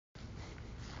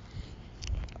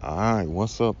All right,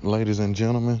 what's up, ladies and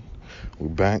gentlemen? We're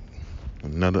back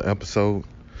with another episode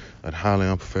of the Highly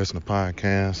Unprofessional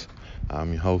Podcast.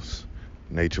 I'm your host,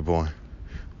 Nature Boy.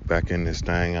 Back in this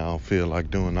thing, I don't feel like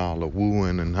doing all the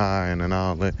wooing and highing and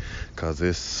all that because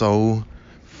it's so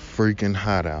freaking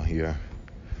hot out here.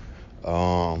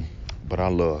 But I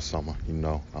love summer,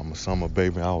 I'm a summer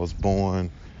baby. I was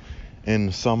born in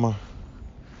the summer,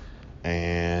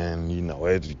 and,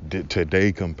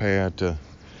 today compared to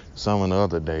some of the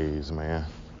other days, man,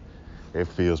 it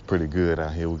feels pretty good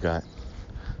out here. We got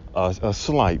a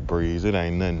slight breeze. It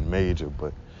ain't nothing major,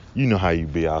 but you know how you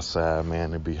be outside,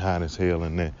 man. It be hot as hell,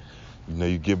 and then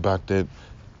you get about that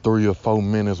 3 or 4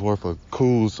 minutes worth of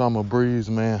cool summer breeze,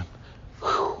 man.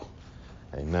 Whew,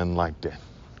 ain't nothing like that.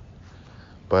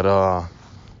 But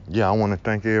yeah, I want to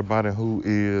thank everybody who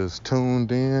is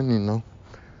tuned in.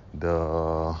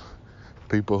 The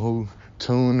people who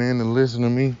tune in and listen to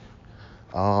me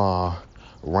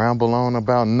ramble on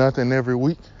about nothing every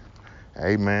week.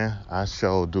 Hey, man, I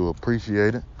sure do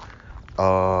appreciate it.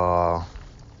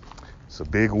 It's a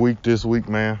big week this week,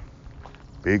 man.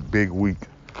 Big week.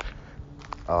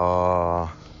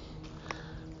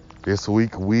 This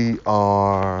week we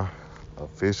are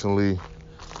officially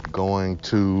going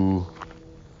to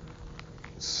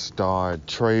start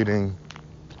trading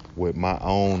with my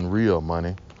own real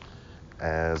money,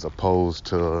 as opposed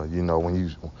to,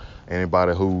 when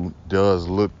anybody who does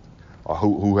look or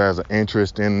who has an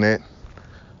interest in that,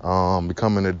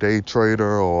 becoming a day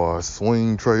trader or a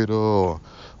swing trader or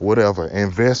whatever,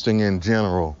 investing in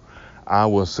general, I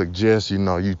would suggest,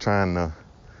 you trying to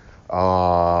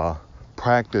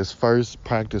practice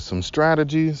some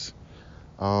strategies,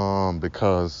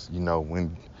 because,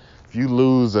 if you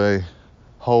lose a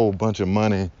whole bunch of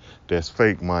money that's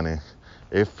fake money,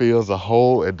 it feels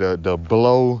the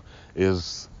blow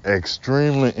is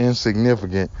extremely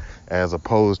insignificant as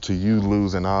opposed to you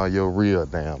losing all your real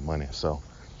damn money. So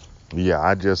yeah,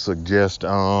 I just suggest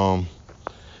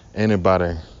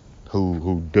anybody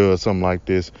who does something like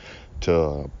this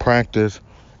to practice.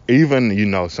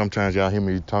 Even, sometimes y'all hear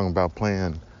me talking about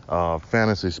playing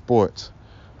fantasy sports.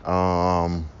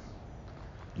 Start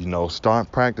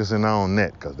practicing on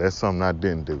that, because that's something I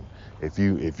didn't do. If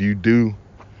you do,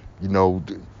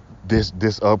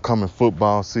 this upcoming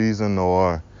football season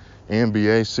or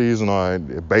NBA season or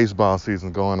baseball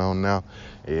season going on now,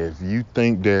 if you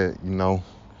think that,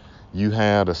 you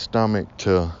had a stomach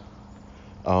to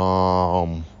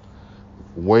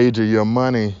wager your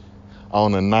money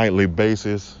on a nightly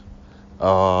basis,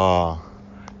 and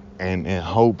in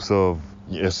hopes of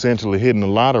essentially hitting the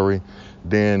lottery,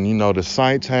 then the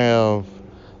sites have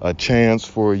a chance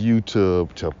for you to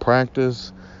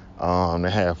practice. They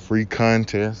have free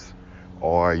contests,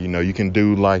 or you can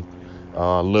do like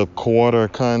a little quarter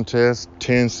contest,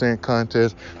 10-cent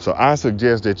contest. So I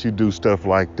suggest that you do stuff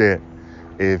like that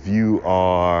if you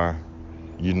are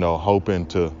hoping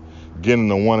to get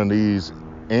into one of these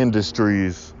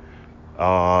industries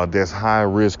that's high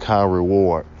risk, high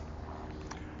reward.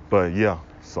 But yeah,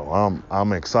 so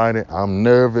I'm excited. I'm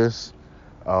nervous,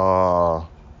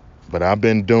 but I've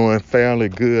been doing fairly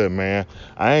good, man.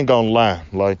 I ain't gonna lie,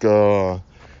 like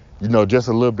just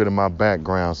a little bit of my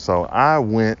background. So I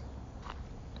went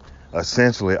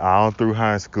essentially all through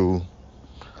high school,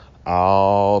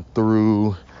 all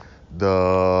through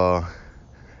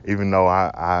even though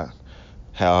I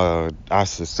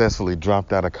successfully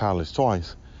dropped out of college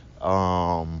twice.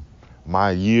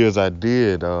 My years I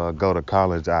did go to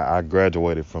college, I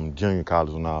graduated from junior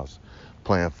college when I was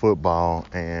playing football,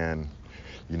 and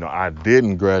I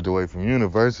didn't graduate from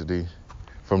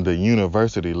the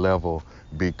university level,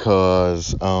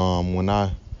 because when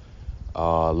I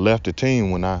left the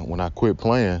team, when I quit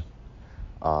playing,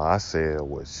 I said,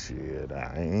 well, shit,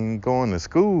 I ain't going to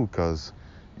school, because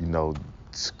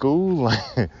school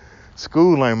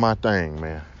school ain't my thing,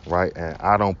 man, right? And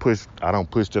I don't push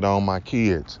it on my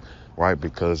kids, right?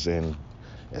 Because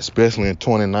especially in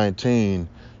 2019,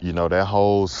 that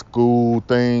whole school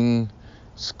thing,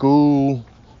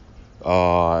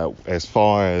 as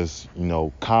far as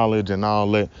college and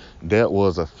all that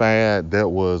was a fad. That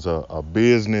was a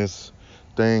business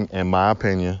thing, in my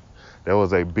opinion. That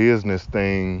was a business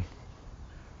thing,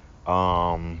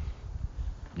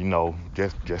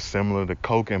 just similar to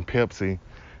Coke and Pepsi.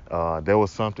 There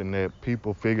was something that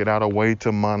people figured out a way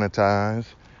to monetize,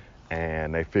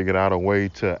 and they figured out a way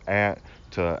to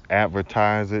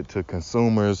advertise it to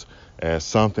consumers as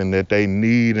something that they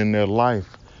need in their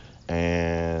life.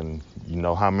 And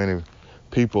how many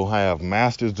people have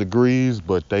master's degrees,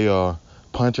 but they are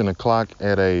punching a clock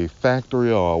at a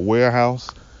factory or a warehouse.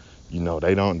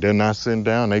 They're not sitting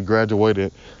down. They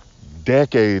graduated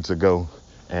decades ago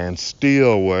and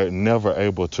still were never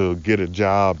able to get a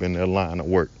job in their line of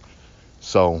work.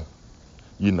 So,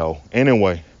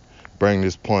 anyway, bring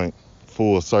this point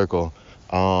full circle.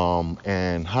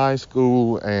 In high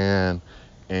school and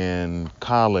in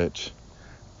college,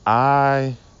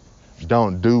 I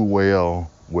don't do well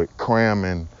with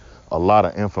cramming a lot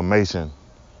of information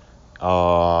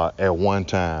at one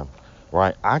time,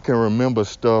 right? I can remember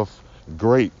stuff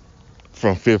great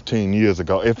from 15 years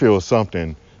ago if it was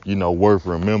something, worth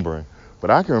remembering. But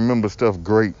I can remember stuff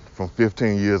great from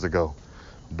 15 years ago,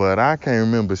 but I can't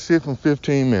remember shit from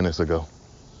 15 minutes ago.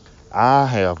 I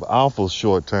have awful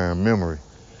short-term memory.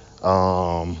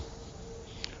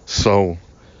 So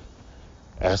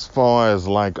as far as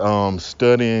like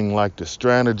studying like the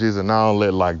strategies and all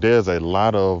that, like there's a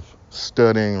lot of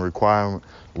studying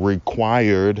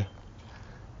required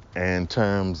in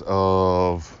terms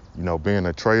of being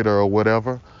a trader or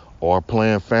whatever, or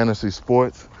playing fantasy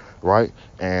sports, right?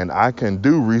 And I can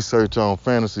do research on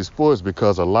fantasy sports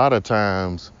because a lot of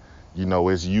times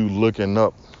it's you looking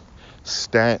up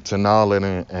stats and all that,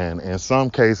 and in some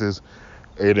cases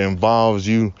it involves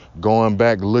you going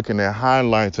back looking at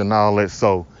highlights and all that.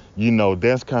 So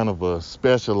that's kind of a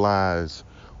specialized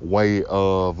way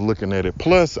of looking at it.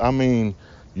 Plus, I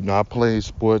play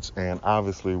sports, and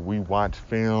obviously we watch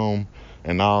film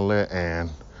and all that, and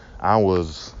I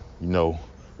was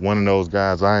one of those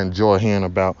guys. I enjoy hearing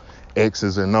about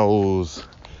X's and O's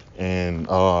and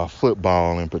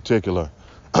football in particular.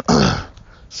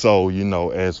 So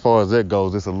as far as that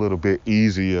goes, it's a little bit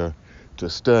easier to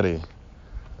study.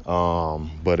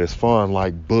 But as far as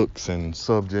like books and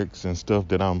subjects and stuff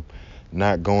that I'm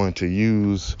not going to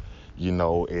use,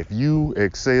 if you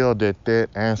excelled at that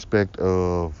aspect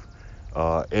of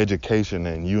education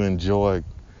and you enjoy,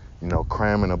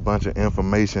 cramming a bunch of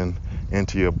information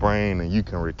into your brain and you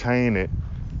can retain it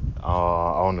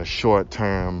on a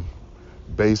short-term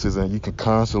basis, and you can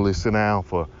constantly sit down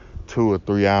for 2 or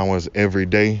 3 hours every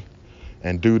day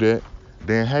and do that,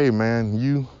 then hey man,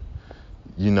 you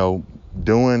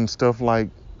doing stuff like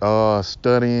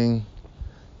studying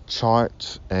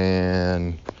charts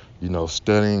and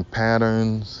studying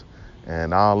patterns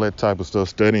and all that type of stuff,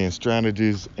 studying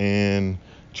strategies and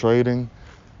trading,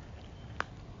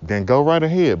 then go right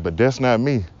ahead. But that's not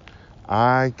me.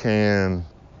 My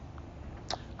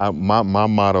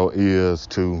motto is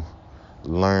to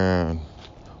learn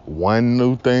one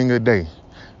new thing a day.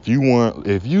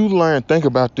 If you learn, think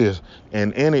about this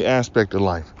in any aspect of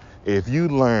life. If you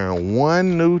learn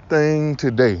one new thing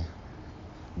today,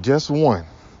 just one,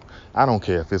 I don't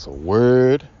care if it's a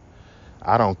word,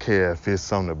 I don't care if it's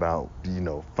something about,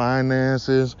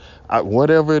 finances,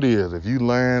 whatever it is. If you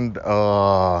learn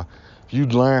how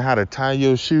to tie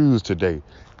your shoes today,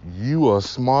 you are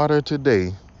smarter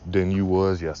today than you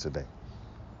was yesterday,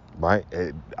 right?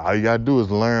 All you gotta do is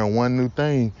learn one new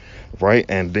thing, right?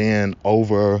 And then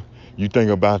you think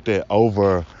about that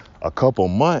over a couple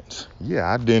months. Yeah,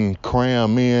 I didn't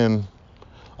cram in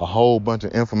a whole bunch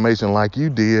of information like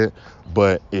you did,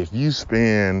 but if you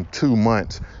spend 2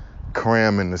 months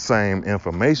cramming the same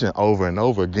information over and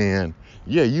over again,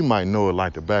 yeah, you might know it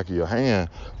like the back of your hand.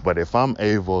 But if I'm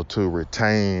able to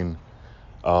retain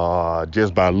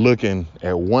just by looking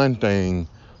at one thing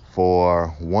for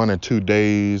 1 or 2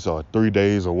 days or 3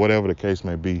 days or whatever the case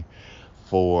may be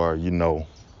for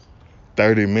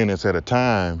 30 minutes at a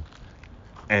time,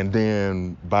 and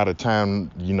then by the time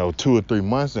 2 or 3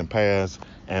 months have passed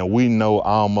and we know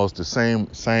almost the same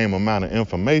amount of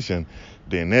information,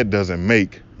 then that doesn't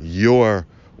make your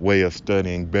way of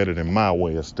studying better than my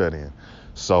way of studying.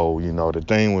 So the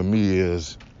thing with me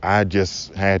is I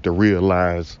just had to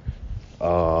realize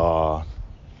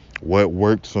what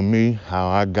worked for me, how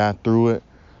I got through it,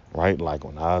 right? Like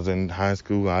when I was in high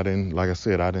school, I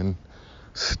didn't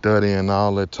study and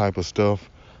all that type of stuff,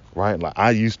 right? Like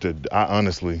I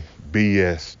honestly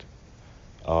BS'd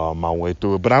my way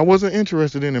through it, but I wasn't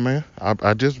interested in it, man.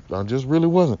 I just really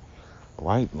wasn't,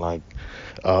 right? Like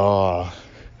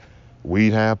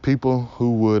we'd have people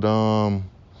who would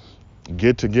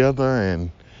get together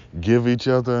and give each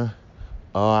other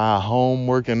our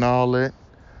homework and all that.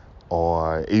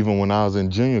 Or even when I was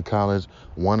in junior college,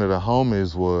 one of the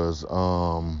homies was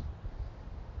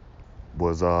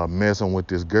messing with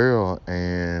this girl,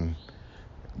 and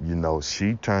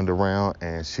she turned around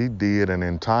and she did an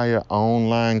entire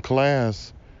online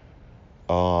class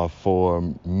for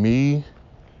me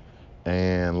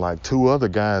and like 2 other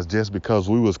guys just because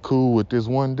we was cool with this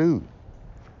one dude,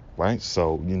 right?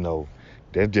 So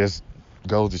that just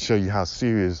goes to show you how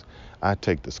serious I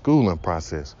take the schooling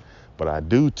process. But I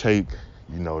do take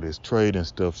this trading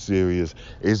stuff serious.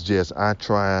 It's just I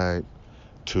tried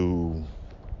to,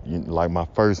 like my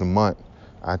first month,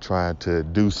 I tried to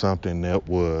do something that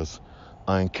was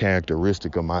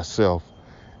uncharacteristic of myself,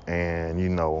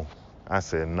 and I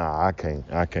said, nah, I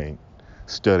can't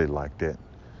study like that.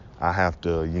 I have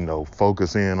to,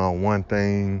 focus in on one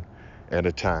thing at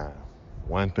a time,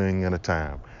 one thing at a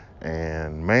time.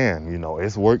 And man,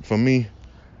 it's worked for me.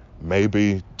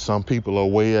 Maybe some people are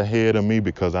way ahead of me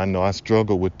because I know I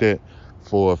struggled with that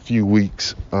for a few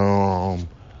weeks, of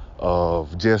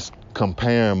just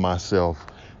comparing myself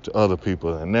to other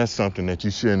people. And that's something that you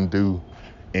shouldn't do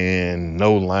in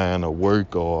no line of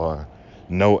work or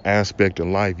no aspect of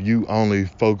life. You only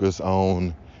focus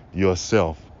on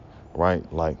yourself,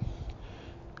 right? Like,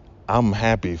 I'm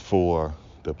happy for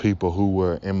the people who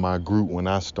were in my group when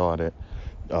I started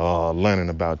learning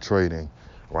about trading,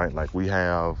 right? Like, we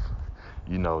have,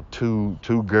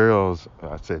 two girls.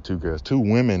 I said two girls, two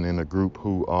women in the group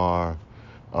who are,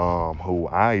 who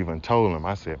I even told them.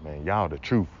 I said, man, y'all the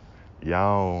truth.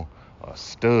 Y'all are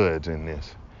studs in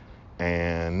this,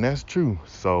 and that's true.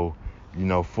 So,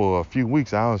 for a few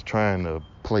weeks, I was trying to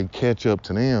play catch up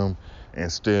to them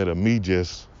instead of me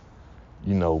just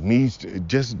me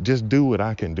just do what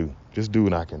I can do. Just do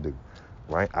what I can do,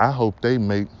 right? I hope they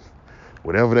make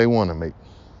whatever they want to make,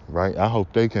 right? I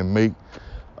hope they can make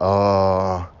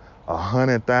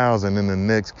 100,000 in the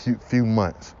next few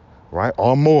months, right?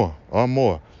 Or more,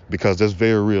 because that's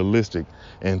very realistic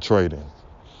in trading.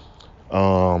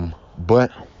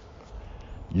 But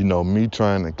me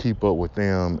trying to keep up with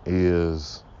them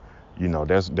is,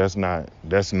 that's not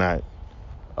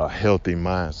a healthy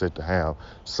mindset to have.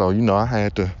 So, I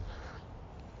had to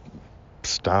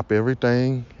stop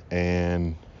everything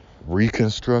and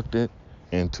reconstruct it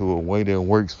into a way that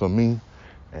works for me.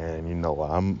 And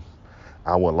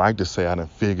I would like to say I done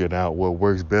figured out what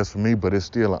works best for me, but it's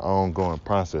still an ongoing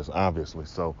process, obviously.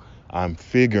 So I'm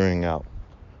figuring out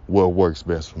what works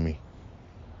best for me.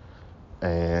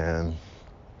 And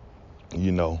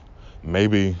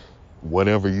maybe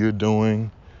whatever you're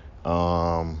doing,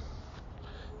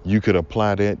 you could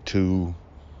apply that to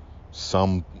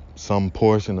some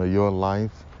portion of your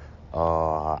life.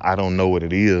 I don't know what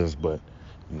it is, but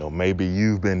maybe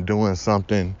you've been doing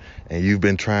something and you've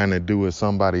been trying to do it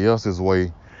somebody else's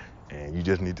way, and you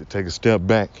just need to take a step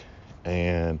back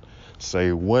and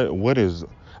say, what is,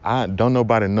 I don't,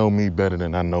 nobody know me better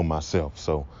than I know myself.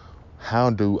 So how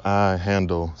do I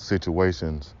handle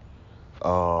situations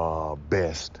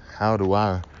best? How do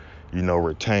I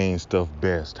retain stuff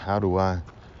best? How do I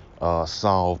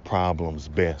solve problems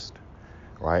best,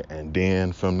 right? And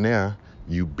then from there,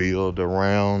 you build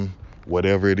around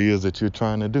whatever it is that you're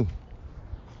trying to do.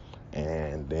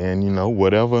 And then,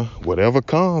 whatever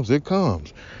comes, it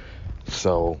comes.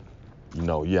 So,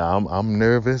 yeah, I'm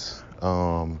nervous.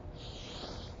 I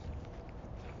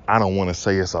don't want to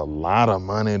say it's a lot of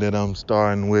money that I'm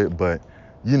starting with, but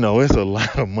it's a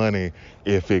lot of money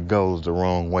if it goes the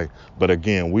wrong way. But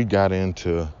again, I got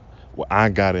into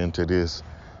this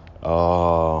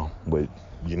with,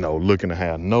 looking to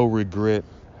have no regret,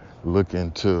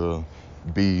 looking to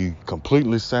be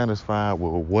completely satisfied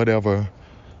with whatever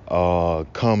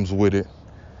comes with it,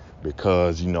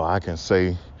 because I can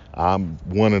say I'm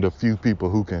one of the few people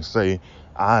who can say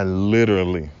I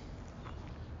literally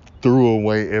threw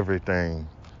away everything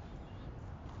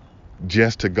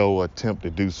just to go attempt to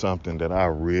do something that I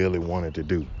really wanted to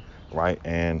do, right?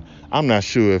 And I'm not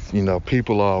sure if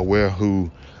people are aware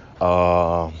who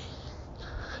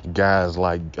guys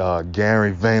like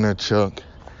Gary Vaynerchuk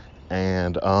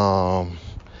and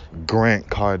Grant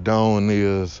Cardone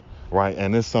is, right?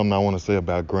 And there's something I want to say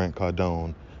about Grant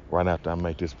Cardone right after I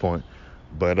make this point.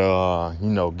 But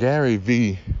Gary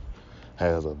V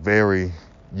has a very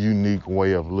unique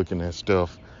way of looking at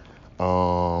stuff,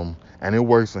 and it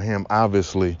works for him.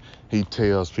 Obviously, he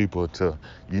tells people to,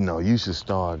 you should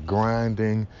start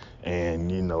grinding,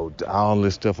 and all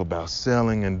this stuff about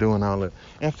selling and doing all that.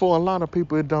 And for a lot of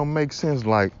people, it don't make sense.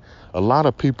 Like, a lot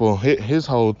of people, his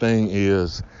whole thing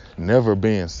is never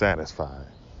being satisfied,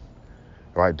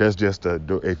 right? That's just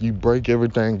if you break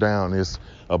everything down, it's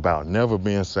about never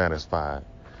being satisfied.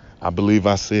 I believe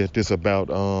I said this about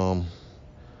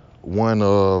one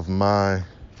of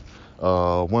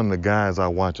the guys I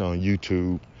watch on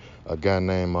YouTube,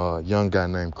 young guy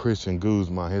named Christian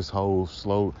Guzman. His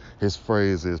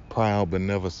phrase is proud but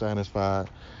never satisfied,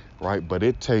 right? But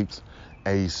it takes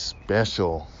a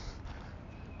special,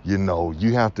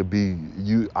 you have to be,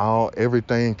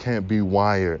 everything can't be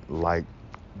wired like,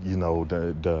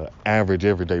 the average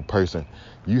everyday person.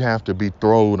 You have to be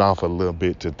thrown off a little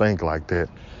bit to think like that.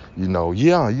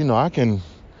 I can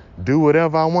do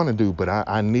whatever I want to do, but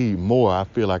I need more. I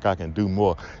feel like I can do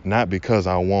more, not because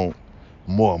I want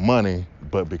more money,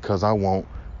 but because I want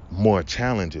more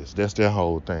challenges. That's their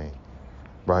whole thing,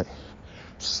 right?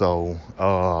 So,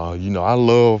 I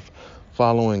love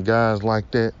following guys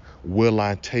like that. Will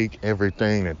I take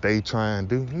everything that they try and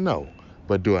do? No.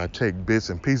 But do I take bits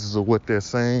and pieces of what they're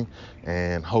saying,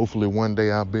 and hopefully one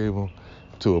day I'll be able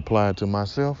to apply it to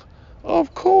myself?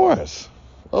 Of course.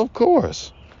 Of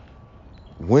course.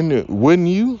 Wouldn't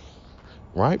you?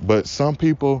 Right? But some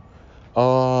people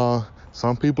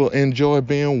enjoy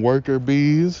being worker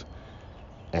bees,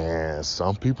 and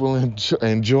some people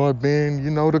enjoy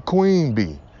being, the queen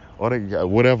bee, or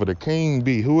whatever, the king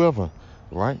bee, whoever,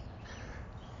 right?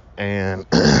 And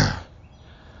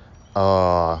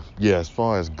as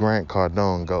far as Grant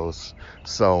Cardone goes,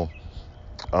 so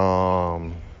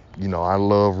I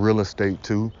love real estate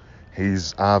too.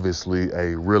 He's obviously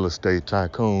a real estate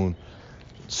tycoon.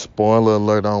 Spoiler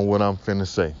alert on what I'm finna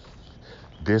say.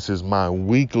 This is my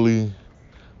weekly,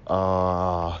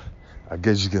 I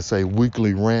guess you can say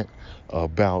weekly rant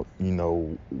about,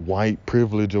 white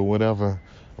privilege or whatever,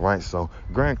 right? So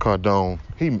Grant Cardone,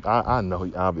 I know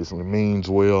he obviously means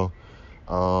well,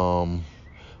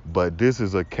 but this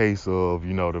is a case of,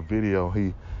 the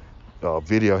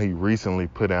video he recently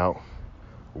put out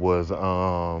was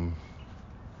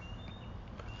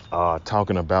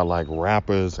talking about like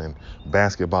rappers and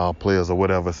basketball players or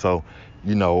whatever. So,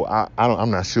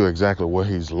 I'm not sure exactly where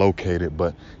he's located,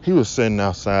 but he was sitting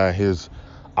outside his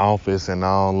office and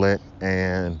all that.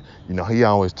 And, he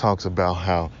always talks about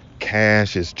how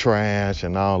cash is trash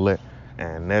and all that.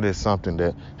 And that is something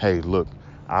that, hey, look,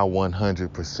 I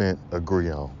 100% agree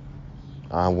on.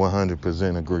 I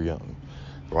 100% agree on.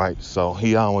 Right? So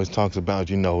he always talks about,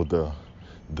 the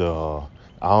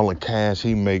all the cash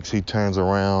he makes, he turns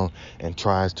around and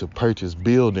tries to purchase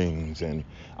buildings and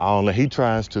all that. He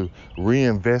tries to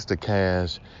reinvest the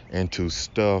cash into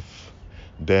stuff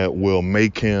that will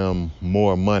make him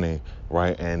more money,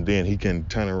 right? And then he can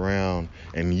turn around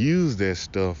and use that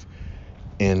stuff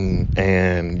and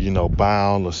buy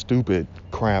all the stupid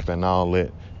crap and all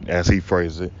that, as he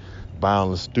phrases it, buy all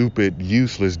the stupid,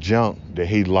 useless junk that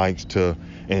he likes to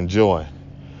enjoy.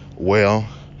 Well,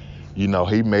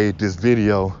 he made this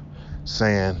video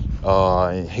saying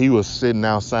he was sitting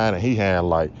outside and he had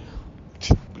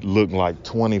looked like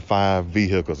 25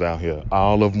 vehicles out here,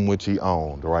 all of them which he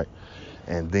owned, right?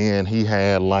 And then he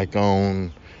had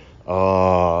on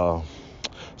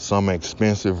some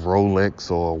expensive Rolex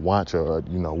or watch or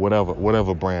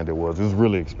whatever brand it was. It was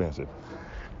really expensive.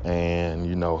 And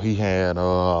he had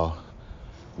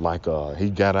he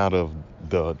got out of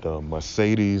the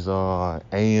Mercedes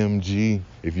AMG,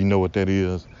 if you know what that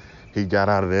is. He got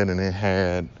out of that and it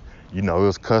had, it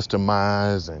was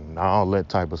customized and all that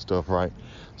type of stuff, right?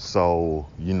 So,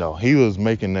 he was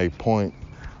making a point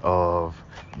of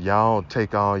y'all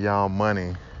take all y'all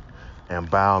money and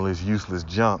buy all this useless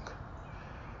junk,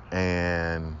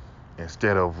 and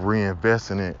instead of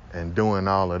reinvesting it and doing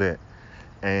all of that.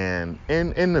 And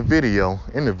in the video,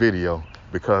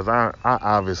 because I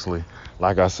obviously,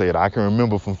 like I said, I can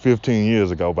remember from 15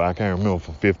 years ago, but I can't remember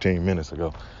from 15 minutes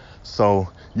ago. So,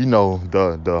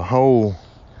 the whole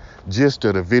gist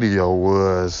of the video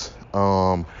was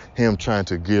him trying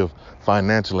to give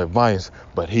financial advice,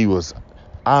 but he was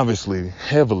obviously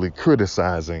heavily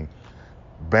criticizing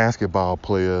basketball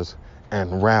players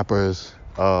and rappers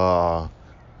for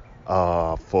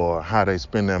how they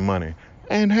spend their money.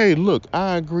 And hey, look,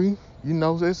 I agree.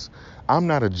 I'm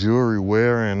not a jewelry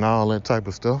wearer and all that type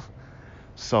of stuff.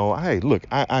 So, hey, look,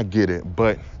 I get it,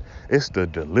 but it's the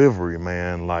delivery,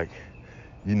 man.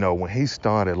 When he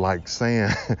started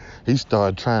saying, he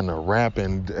started trying to rap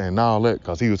and all that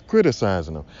because he was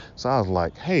criticizing them. So I was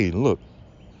like, hey, look,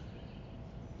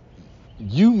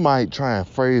 you might try and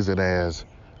phrase it as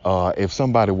if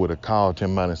somebody would have called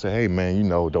him out and said, hey, man,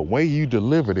 the way you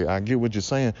delivered it, I get what you're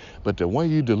saying, but the way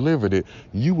you delivered it,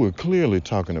 you were clearly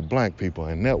talking to black people,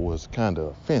 and that was kind of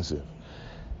offensive.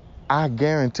 I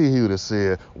guarantee he would have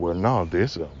said, well, no,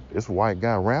 this white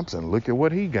guy raps and look at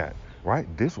what he got, right?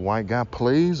 This white guy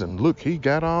plays and look, he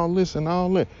got all this and all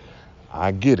that.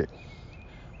 I get it.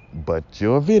 But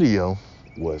your video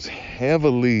was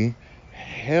heavily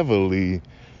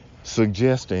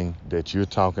suggesting that you're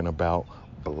talking about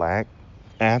black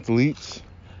athletes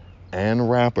and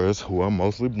rappers who are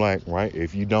mostly black, right?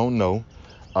 If you don't know,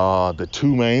 the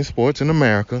two main sports in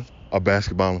America are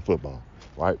basketball and football,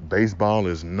 right? Baseball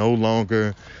is no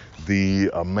longer the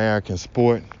American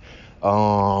sport.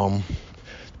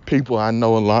 People, I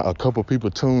know a couple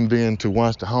people tuned in to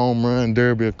watch the home run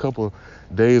derby a couple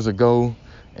days ago,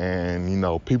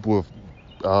 and people have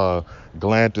uh,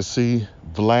 glad to see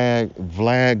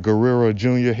Vlad Guerrero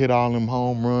Jr. hit all them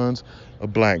home runs. A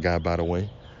black guy, by the way.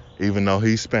 Even though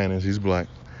he's Spanish, he's black.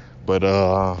 But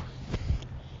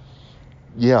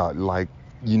yeah, like,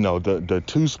 the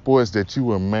two sports that you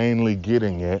were mainly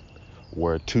getting at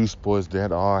were two sports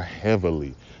that are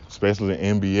heavily, especially the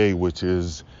NBA, which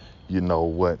is,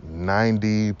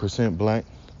 90% black,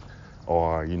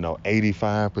 or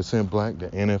 85% black. The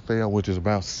NFL, which is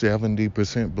about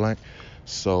 70% black,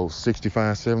 so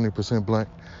 65-70% black.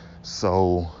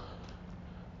 So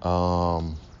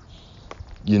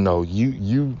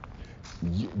you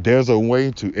there's a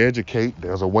way to educate,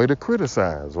 there's a way to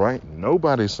criticize, right?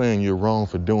 Nobody's saying you're wrong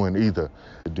for doing either.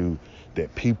 Do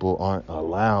that people aren't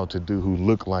allowed to do who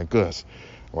look like us,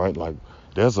 right? Like,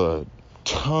 there's a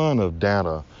ton of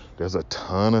data, there's a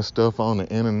ton of stuff on the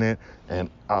internet, and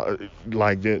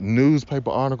like the newspaper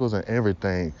articles and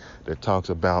everything that talks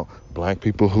about black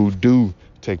people who do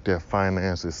take their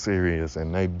finances serious,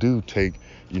 and they do take,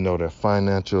 their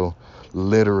financial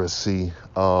literacy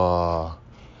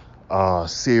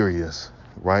serious,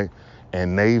 right?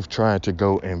 And they've tried to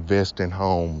go invest in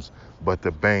homes, but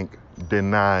the bank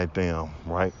denied them,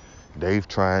 right? They've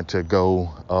tried to go,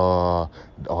 or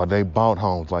they bought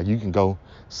homes. Like, you can go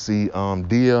see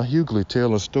D.L. Hughley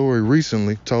told a story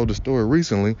recently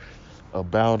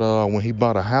about when he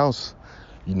bought a house,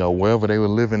 wherever they were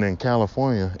living in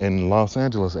California, in Los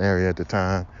Angeles area at the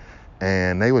time,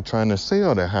 and they were trying to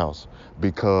sell their house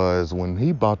because when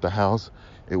he bought the house,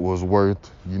 it was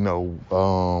worth, a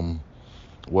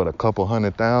couple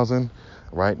 $100,000,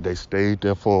 right? They stayed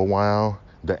there for a while.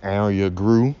 The area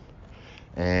grew,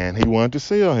 and he wanted to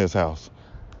sell his house.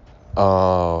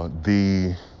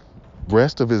 The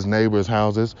rest of his neighbors'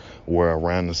 houses were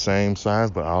around the same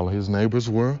size, but all of his neighbors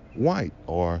were white,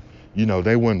 or,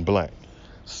 they weren't black.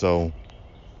 So,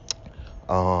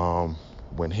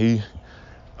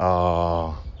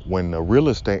 when the real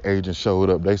estate agent showed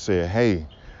up, they said, "Hey,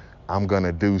 I'm going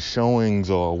to do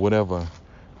showings or whatever.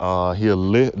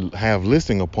 He'll have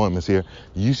listing appointments here.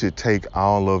 You should take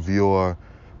all of your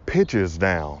pictures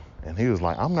down." And he was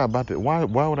like, "I'm not about to, why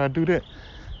would I do that?"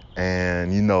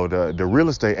 And, the real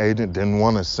estate agent didn't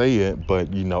want to say it,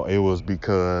 but, it was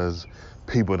because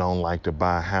people don't like to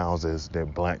buy houses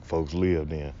that black folks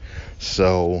lived in.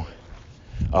 So,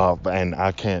 and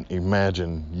I can't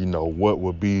imagine, what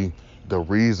would be the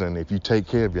reason. If you take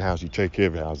care of your house, you take care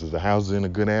of your house. If the house is in a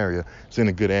good area, it's in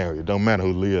a good area. It don't matter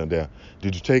who lives there.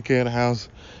 Did you take care of the house?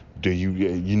 Do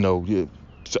you,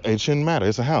 it shouldn't matter.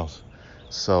 It's a house.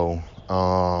 So,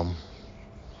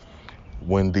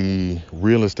 when the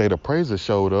real estate appraiser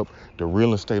showed up,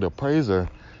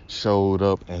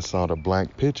 and saw the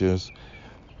black pictures,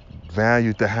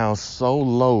 valued the house so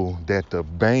low that the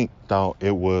bank thought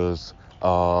it was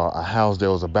a house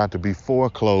that was about to be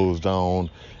foreclosed on,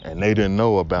 and they didn't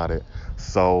know about it.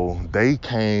 So they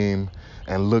came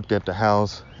and looked at the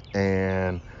house,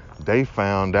 and they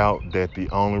found out that the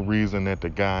only reason that the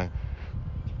guy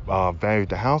valued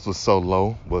the house was so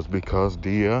low was because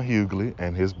D.L. Hughley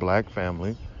and his black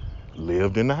family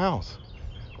lived in the house,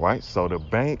 right? So the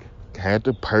bank had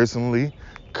to personally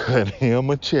cut him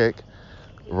a check,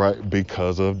 right,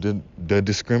 because of the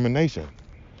discrimination.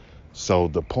 So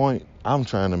the point I'm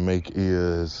trying to make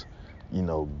is,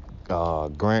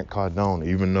 Grant Cardone,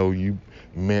 even though you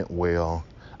meant well,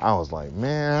 I was like,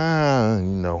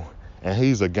 man, and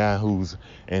he's a guy who's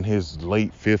in his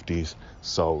late 50s,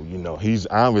 so, he's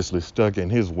obviously stuck in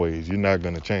his ways. You're not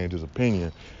going to change his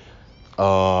opinion.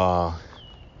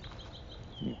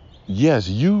 Yes,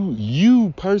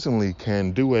 you personally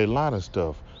can do a lot of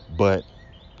stuff, but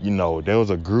there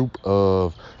was a group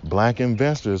of black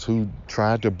investors who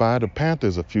tried to buy the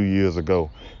Panthers a few years ago,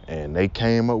 and they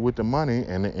came up with the money,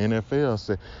 and the NFL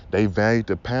said they valued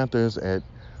the Panthers at,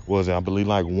 I believe,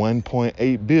 like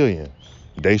 $1.8 billion.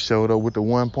 They showed up with the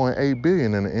 $1.8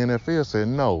 billion, and the NFL said,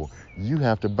 "No, you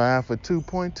have to buy for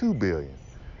 $2.2 billion,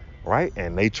 right?"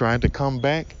 And they tried to come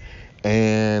back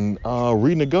and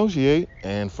renegotiate,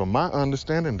 and from my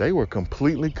understanding, they were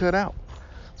completely cut out.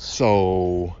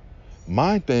 So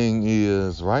my thing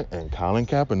is, right, and Colin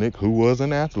Kaepernick, who is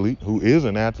an athlete,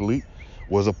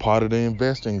 was a part of the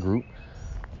investing group.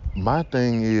 My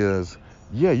thing is,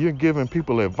 yeah, you're giving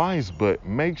people advice, but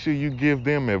make sure you give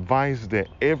them advice that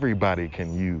everybody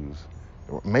can use.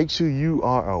 Make sure you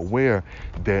are aware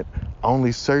that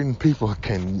only certain people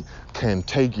can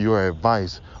take your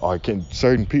advice, or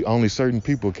only certain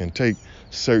people can take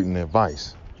certain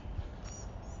advice.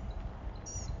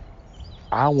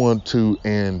 I want to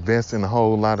invest in a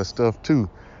whole lot of stuff too,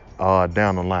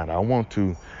 down the line. I want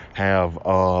to have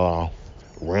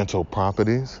rental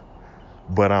properties,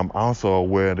 But I'm also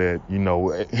aware that,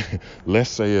 let's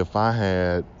say if I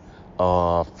had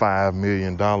 $5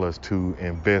 million to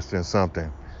invest in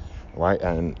something, right?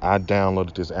 And I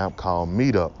downloaded this app called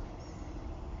Meetup.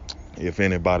 If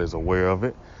anybody's aware of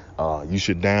it, you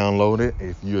should download it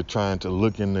if you're trying to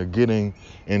look into getting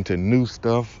into new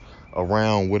stuff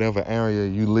around whatever area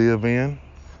you live in.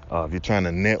 If you're trying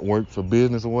to network for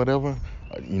business or whatever,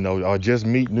 or just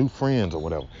meet new friends or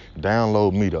whatever,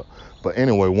 download Meetup. But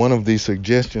anyway, one of the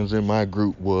suggestions in my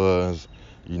group was,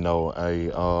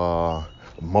 a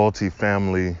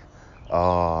multifamily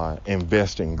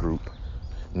investing group.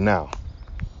 Now,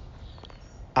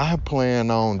 I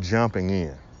plan on jumping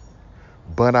in,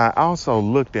 but I also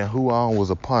looked at who all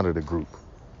was a part of the group.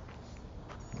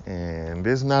 And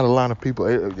there's not a lot of people.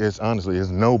 It's honestly, there's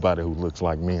nobody who looks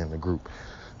like me in the group.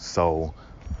 So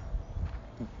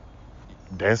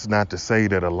that's not to say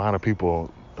that a lot of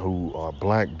people who are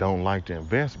black don't like to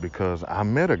invest, because I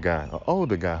met an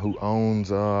older guy who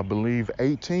owns, I believe,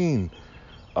 18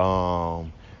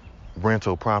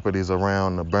 rental properties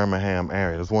around the Birmingham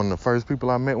area. It's one of the first people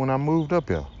I met when I moved up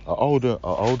here. An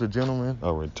older gentleman,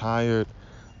 a retired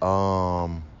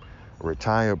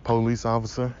police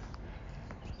officer,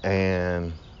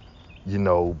 and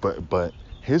but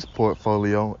his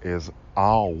portfolio is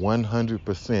all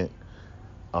 100%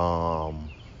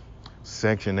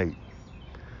 Section 8.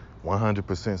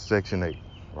 100% Section 8,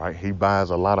 right? He buys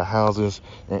a lot of houses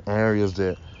in areas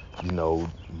that,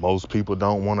 most people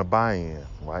don't want to buy in,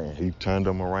 right? And he turned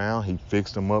them around, he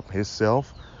fixed them up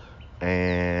himself,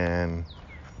 and,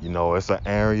 it's an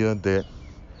area that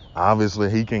obviously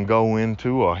he can go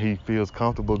into, or he feels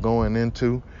comfortable going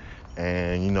into,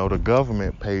 and, the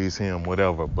government pays him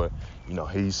whatever, but,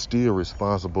 he's still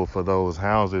responsible for those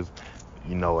houses,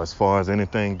 as far as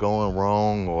anything going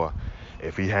wrong, or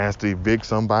if he has to evict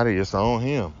somebody, it's on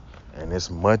him. And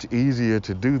it's much easier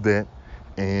to do that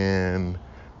in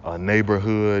a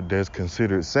neighborhood that's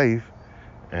considered safe,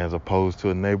 as opposed to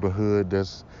a neighborhood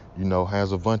that's,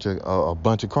 has a bunch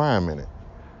of crime in it.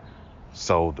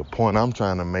 So the point I'm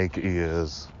trying to make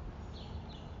is,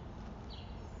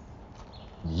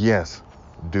 yes,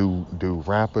 do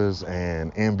rappers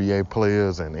and NBA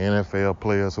players and NFL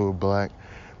players who are black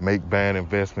make bad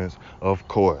investments? Of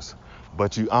course.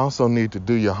 But you also need to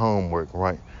do your homework,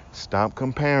 right? Stop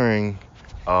comparing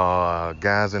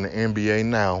guys in the NBA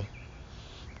now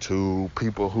to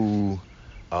people who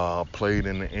played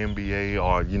in the NBA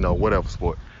or, whatever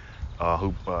sport,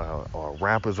 or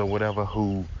rappers or whatever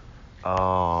who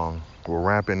were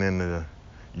rapping in the,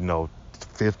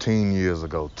 15 years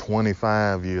ago,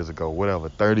 25 years ago, whatever,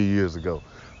 30 years ago,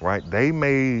 right? They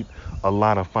made a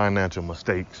lot of financial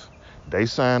mistakes. They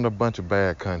signed a bunch of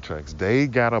bad contracts. They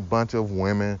got a bunch of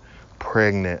women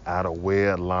pregnant out of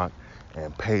wedlock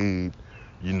and paid,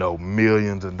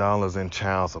 millions of dollars in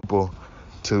child support.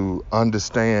 To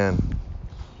understand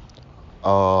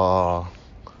where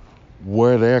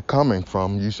they're coming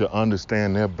from, you should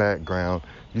understand their background.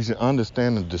 You should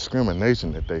understand the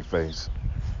discrimination that they face.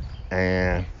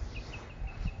 And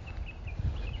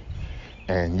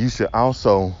you should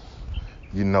also,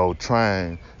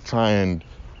 try and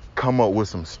come up with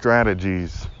some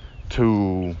strategies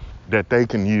that they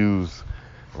can use,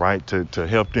 right, to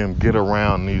help them get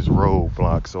around these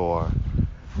roadblocks, or,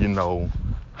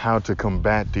 how to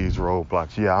combat these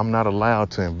roadblocks. Yeah, I'm not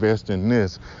allowed to invest in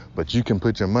this, but you can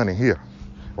put your money here,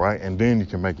 right? And then you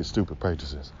can make your stupid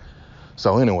purchases.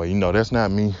 So anyway, that's not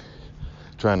me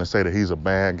trying to say that he's a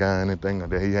bad guy or anything, or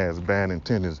that he has bad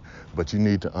intentions, but you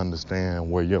need to understand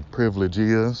where your privilege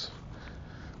is,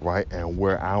 right, and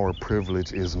where our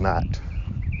privilege is not.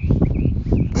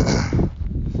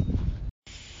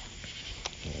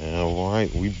 All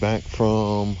right, we back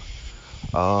from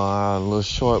a little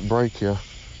short break here.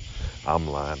 I'm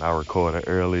lying, I recorded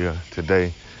earlier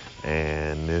today,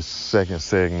 and this second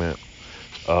segment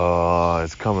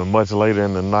is coming much later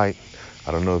in the night.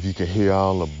 I don't know if you can hear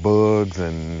all the bugs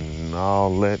and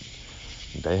all that.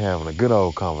 They having a good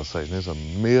old conversation. There's a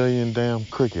million damn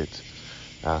crickets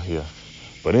out here.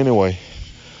 But anyway,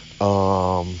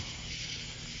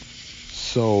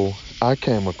 so I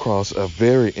came across a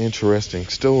very interesting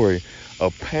story.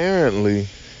 Apparently,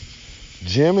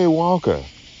 Jimmy Walker.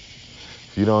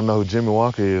 If you don't know who Jimmy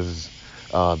Walker is,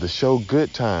 the show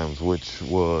Good Times, which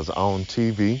was on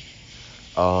TV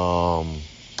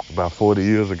about 40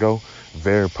 years ago.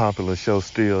 Very popular show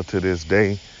still to this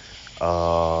day,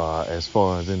 as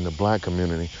far as in the black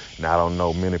community. Now, I don't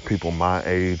know many people my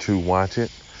age who watch it,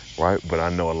 right? But I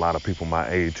know a lot of people my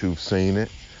age who've seen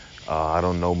it. I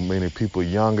don't know many people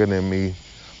younger than me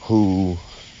who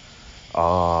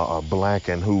are black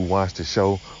and who watch the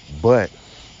show. But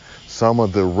some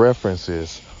of the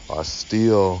references are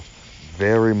still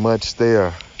very much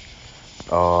there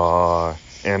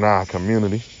in our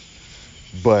community.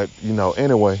 But,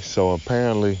 anyway, so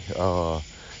apparently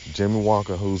Jimmy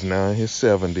Walker, who's now in his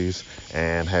 70s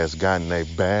and has gotten a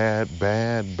bad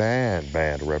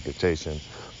reputation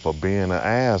for being an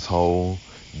asshole,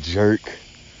 jerk,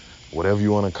 whatever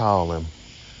you want to call him,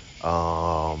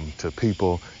 to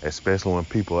people, especially when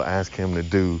people ask him to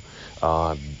do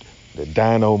the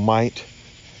Dynomite.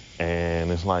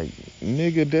 And it's like,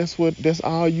 nigga, that's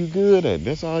all you good at.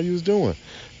 That's all you was doing.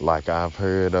 Like I've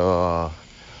heard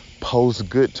post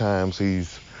Good Times,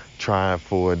 he's tried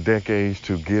for decades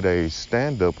to get a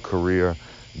stand-up career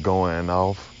going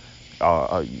off. Did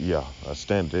I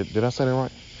say that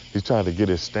right? He's tried to get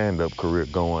his stand-up career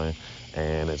going,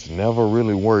 and it's never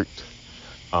really worked.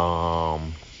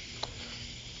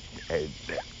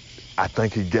 I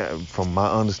think from my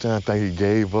understanding, I think he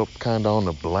gave up kind of on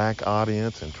the black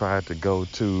audience and tried to go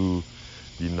to,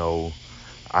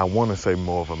 I want to say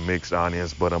more of a mixed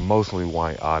audience, but a mostly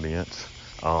white audience.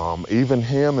 Even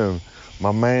him and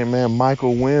my main man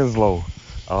Michael Winslow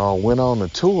went on a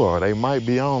tour. They might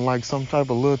be on like some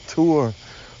type of little tour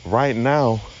right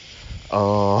now.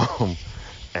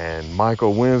 And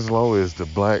Michael Winslow is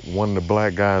one of the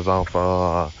black guys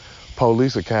off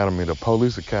Police Academy, the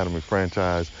Police Academy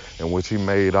franchise, in which he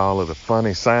made all of the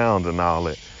funny sounds and all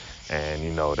that.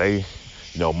 And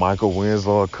Michael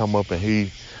Winslow will come up and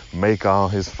he make all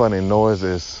his funny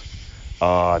noises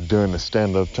during the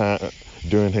stand-up time.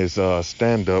 During his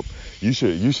stand-up, you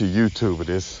should YouTube it.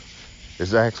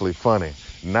 It's actually funny.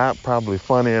 Not probably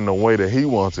funny in the way that he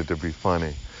wants it to be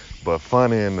funny, but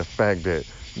funny in the fact that,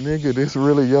 nigga, this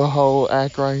really your whole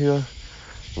act right here?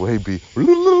 Where he be,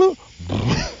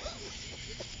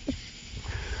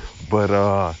 but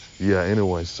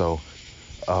anyway, so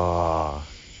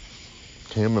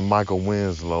him and Michael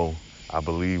Winslow, I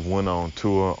believe, went on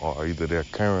tour, or either they're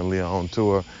currently on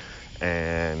tour,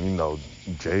 and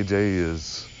JJ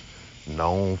is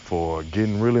known for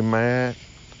getting really mad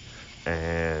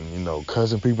and,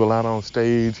 cussing people out on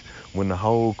stage when the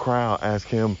whole crowd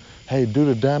asks him, hey, do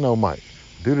the Dynomite.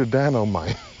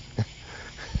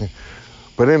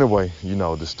 But anyway,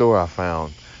 the story I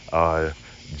found,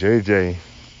 JJ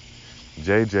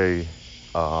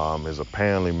is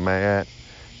apparently mad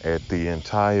at the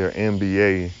entire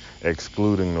NBA,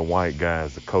 excluding the white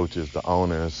guys, the coaches, the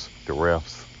owners, the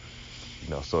refs.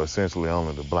 So essentially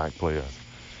only the black players.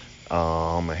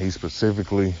 And he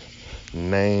specifically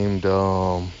named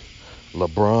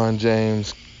LeBron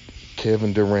James,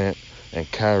 Kevin Durant,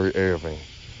 and Kyrie Irving.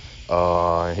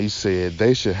 He said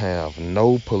they should have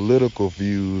no political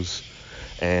views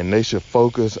and they should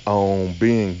focus on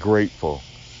being grateful.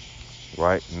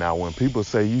 Right? Now, when people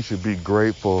say you should be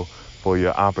grateful for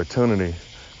your opportunity,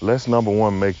 let's number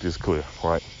one make this clear,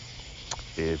 right?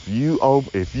 If you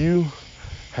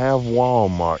have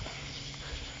Walmart,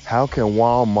 how can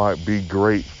Walmart be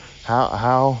great?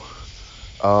 How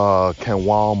can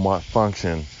Walmart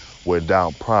function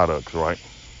without products, right?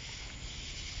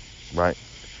 Right?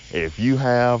 If you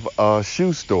have a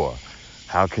shoe store,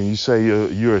 how can you say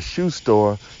you're a shoe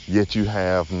store yet you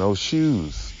have no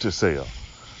shoes to sell?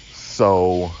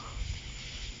 So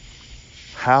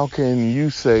how can you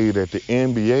say that the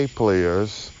NBA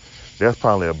players, that's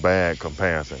probably a bad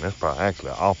comparison. That's probably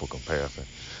actually an awful comparison.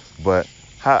 But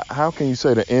how can you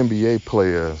say the NBA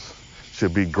players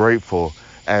should be grateful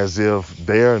as if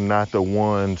they're not the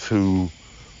ones who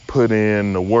put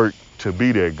in the work to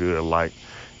be that good? Like,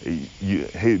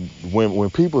 when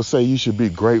people say you should be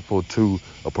grateful to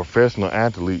a professional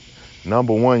athlete,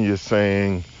 number one, you're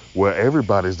saying, well,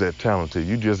 everybody's that talented.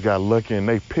 You just got lucky and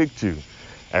they picked you.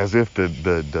 As if the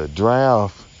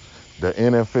draft, the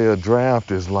NFL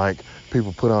draft is like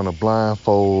people put on a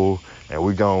blindfold and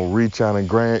we're going to reach out and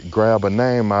grab a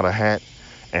name out of a hat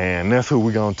and that's who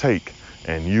we're going to take.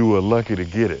 And you were lucky to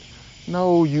get it.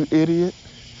 No, you idiot.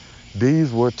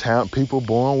 These were people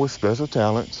born with special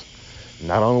talents.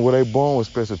 Not only were they born with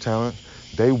special talent,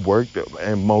 they worked,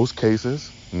 in most cases,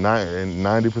 in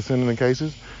 90% of the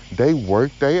cases, they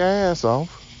worked their ass off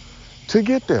to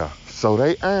get there. So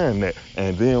they earned it.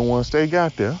 And then once they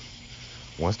got there,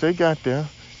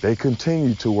 they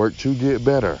continued to work to get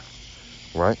better,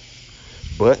 right?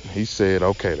 But he said,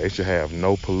 okay, they should have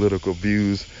no political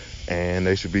views and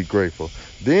they should be grateful.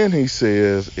 Then he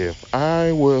says, if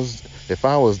I was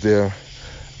there,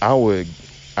 I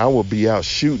would be out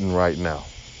shooting right now.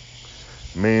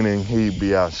 Meaning he'd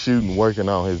be out shooting, working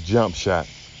on his jump shot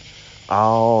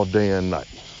all day and night,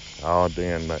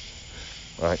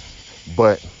 right?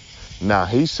 But now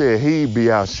he said he'd be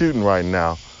out shooting right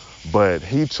now, But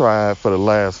he tried for the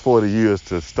last 40 years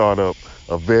to start up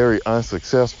a very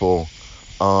unsuccessful,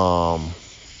 um,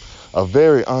 a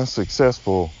very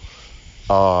unsuccessful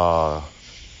uh,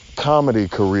 comedy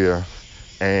career.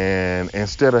 And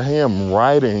instead of him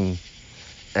writing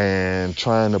and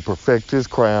trying to perfect his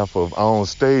craft of on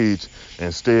stage,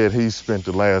 instead he spent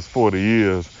the last 40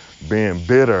 years being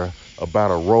bitter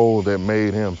about a role that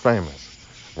made him famous,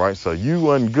 right? So you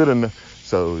wasn't good enough.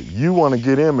 So you want to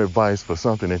get him advice for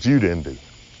something that you didn't do.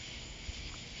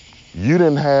 You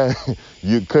didn't have,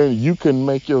 you couldn't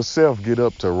make yourself get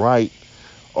up to write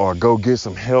or go get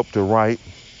some help to write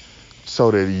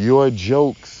so that your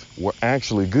jokes were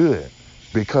actually good.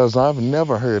 Because I've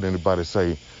never heard anybody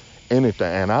say anything,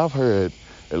 and I've heard,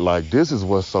 like, this is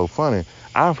what's so funny.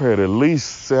 I've heard at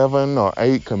least 7 or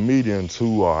 8 comedians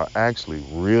who are actually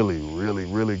really, really,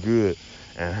 really good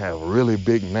and have really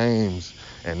big names,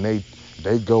 and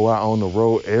they go out on the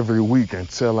road every week and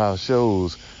sell out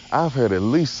shows. I've heard at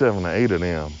least 7 or 8 of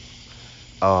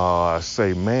them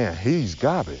say, man, he's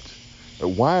garbage.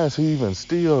 Why is he even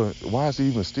still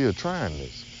trying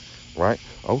this? Right?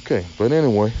 Okay, but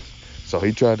anyway, so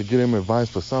he tried to get him advice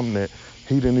for something that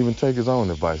he didn't even take his own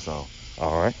advice on.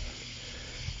 All right.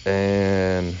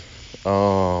 And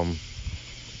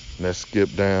let's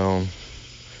skip down.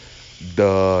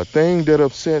 The thing that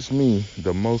upsets me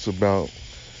the most about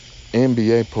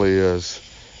NBA players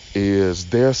is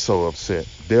they're so upset.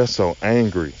 They're so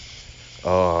angry.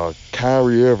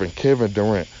 Kyrie Irving, Kevin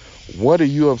Durant, what are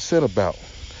you upset about?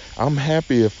 I'm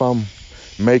happy if I'm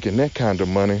making that kind of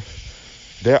money.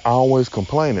 They're always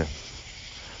complaining.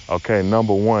 Okay,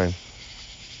 number one,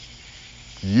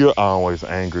 you're always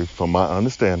angry from my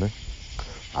understanding.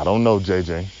 I don't know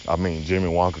Jimmy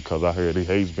Walker, because I heard he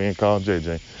hates being called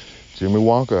JJ. Jimmy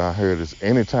Walker, I heard is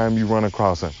anytime you run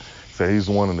across him, say he's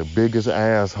one of the biggest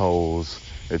assholes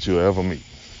that you'll ever meet.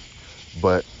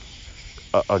 But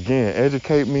again,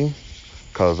 educate me,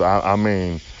 because I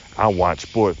watch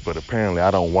sports, but apparently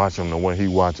I don't watch them the way he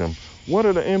watch them. What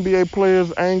are the NBA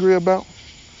players angry about?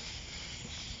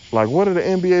 Like, what are the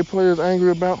NBA players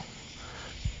angry about?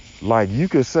 Like, you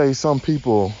could say some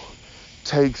people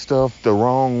take stuff the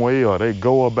wrong way, or they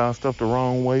go about stuff the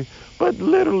wrong way, but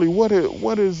literally, what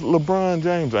is LeBron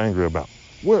James angry about?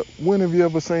 When have you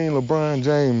ever seen LeBron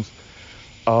James?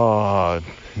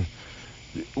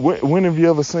 When have you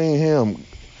ever seen him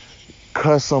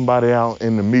cuss somebody out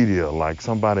in the media? Like,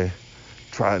 somebody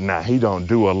tried. Now, he don't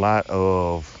do a lot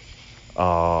of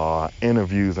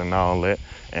interviews and all that.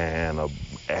 And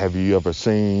have you ever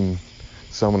seen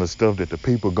some of the stuff that the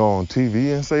people go on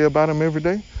TV and say about him every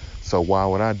day? So why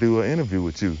would I do an interview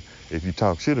with you if you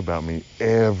talk shit about me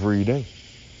every day,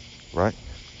 right?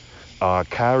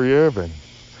 Kyrie Irving,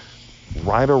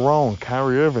 right or wrong,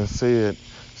 Kyrie Irving said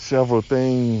several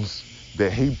things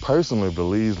that he personally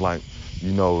believes, like,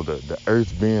 the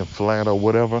earth being flat or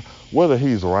whatever. Whether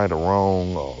he's right or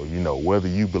wrong, or, whether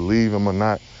you believe him or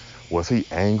not, was he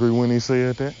angry when he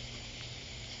said that?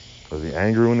 Was he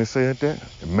angry when he said that?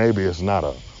 Maybe it's not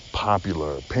a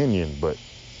popular opinion, but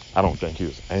I don't think he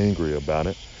was angry about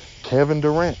it. Kevin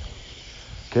Durant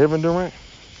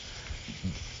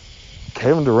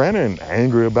ain't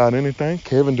angry about anything.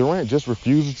 Kevin Durant just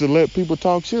refuses to let people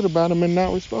talk shit about him and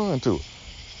not respond to it.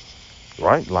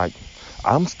 Right? Like,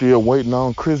 I'm still waiting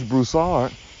on Chris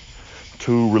Broussard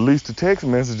to release the text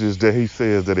messages that he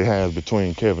says that he has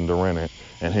between Kevin Durant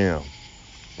and him.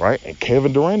 Right? And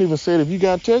Kevin Durant even said, if you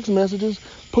got text messages,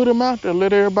 put them out there,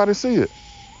 let everybody see it.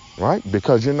 Right?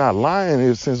 Because you're not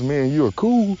lying. Since me and you are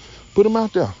cool, put them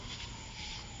out there.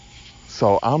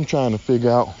 So I'm trying to figure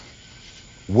out,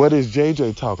 what is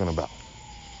JJ talking about?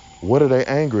 What are they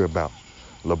angry about?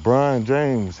 LeBron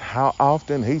James, how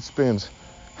often he spends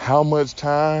how much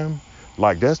time?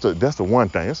 Like, that's the one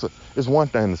thing. It's one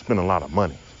thing to spend a lot of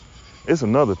money. It's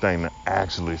another thing to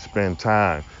actually spend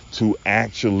time, to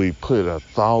actually put a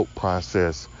thought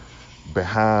process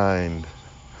behind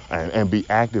and be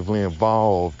actively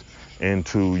involved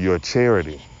into your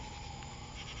charity,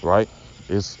 right?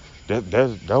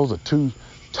 Those are two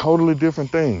totally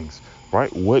different things,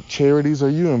 right? What charities are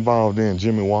you involved in,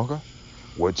 Jimmy Walker?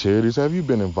 What charities have you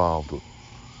been involved with?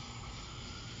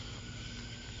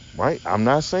 Right? I'm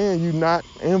not saying you're not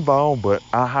involved, but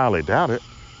I highly doubt it.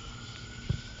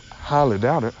 Highly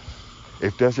doubt it.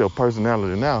 If that's your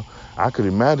personality now, I could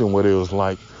imagine what it was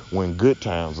like when Good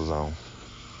Times was on.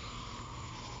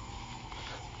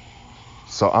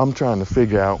 So I'm trying to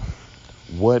figure out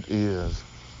what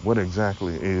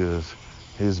exactly is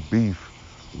his beef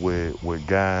with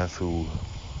guys who,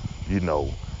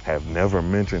 have never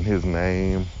mentioned his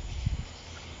name.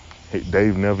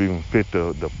 They've never even fit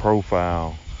the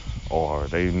profile or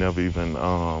they never even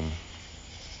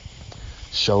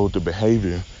showed the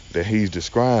behavior that he's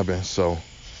describing. So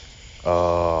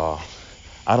I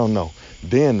don't know.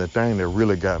 Then the thing that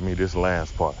really got me, this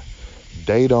last part,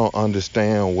 they don't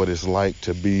understand what it's like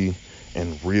to be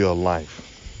in real life.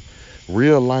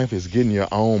 Real life is getting your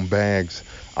own bags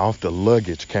off the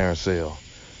luggage carousel.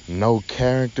 No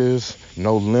characters,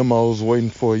 no limos waiting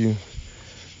for you.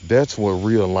 That's what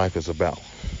real life is about.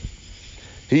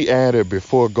 He added,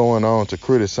 before going on to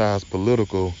criticize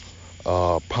political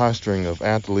posturing of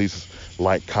athletes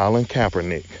like Colin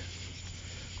Kaepernick,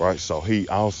 right? So he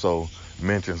also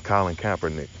mentions Colin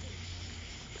Kaepernick.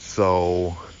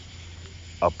 So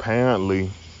apparently,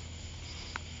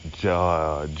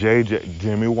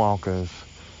 Jimmy Walker's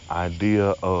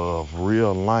idea of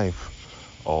real life,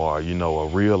 or a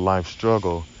real life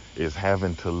struggle, is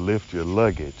having to lift your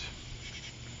luggage.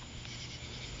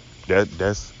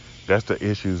 That's the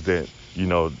issues that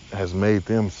has made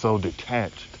them so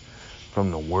detached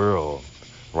from the world,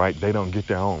 right? They don't get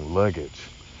their own luggage.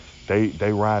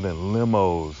 They ride in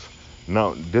limos.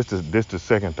 No, this is the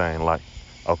second thing. Like,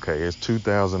 okay, it's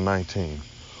 2019.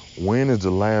 When is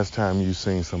the last time you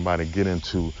seen somebody get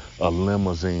into a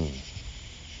limousine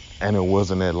and it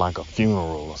wasn't at like a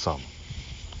funeral or something?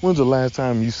 When's the last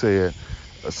time you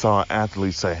saw an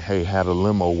athlete say, "Hey, had a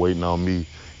limo waiting on me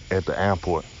at the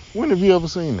airport"? When have you ever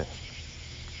seen that?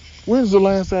 When's the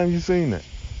last time you seen that?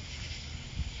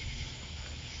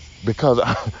 Because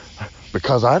I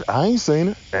ain't seen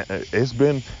it. It's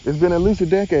been at least a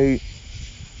decade,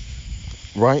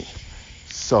 right?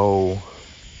 So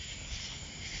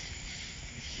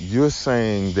you're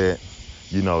saying that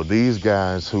these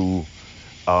guys who,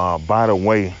 by the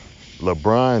way,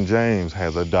 LeBron James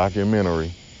has a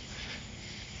documentary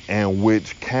in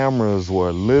which cameras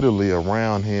were literally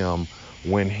around him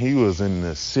when he was in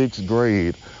the 6th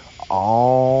grade,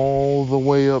 all the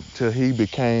way up till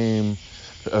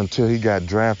until he got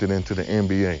drafted into the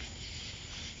NBA.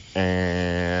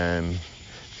 And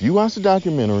if you watch the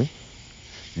documentary,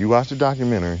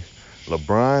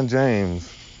 LeBron James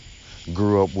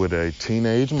grew up with a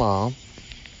teenage mom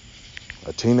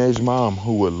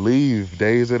who would leave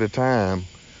days at a time,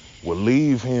 would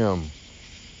leave him,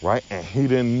 right? And he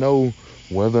didn't know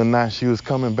whether or not she was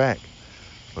coming back.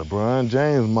 LeBron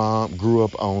James' mom grew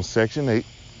up on Section 8.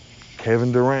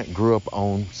 Kevin Durant grew up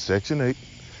on Section 8,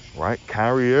 right?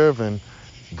 Kyrie Irving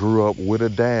grew up with a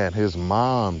dad. His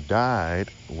mom died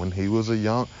when he was a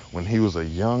young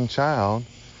child,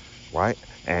 right?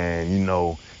 And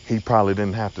he probably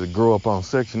didn't have to grow up on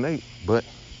Section 8, but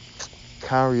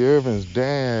Kyrie Irving's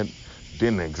dad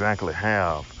didn't exactly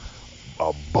have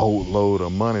a boatload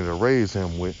of money to raise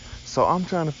him with. So I'm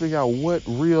trying to figure out, what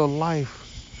real life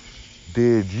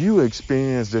did you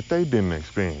experience that they didn't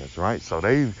experience, right? So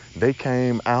they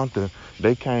came out the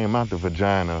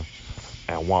vagina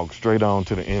and walked straight on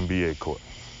to the NBA court,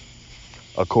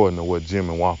 according to what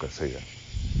Jimmy Walker said,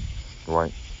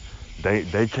 right?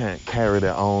 They can't carry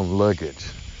their own luggage.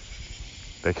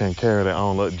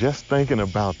 Just thinking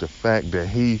about the fact that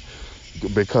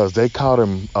because they caught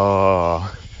him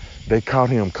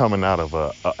coming out of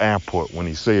a airport when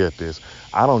he said this.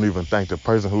 I don't even think the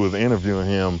person who was interviewing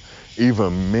him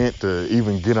even meant to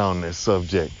even get on this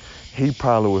subject. He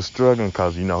probably was struggling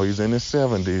because he's in his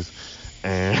 70s,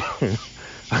 and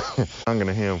younger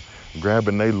than him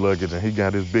grabbing their luggage, and he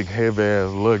got his big heavy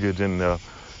ass luggage in the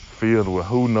field with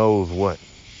who knows what,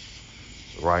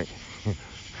 right?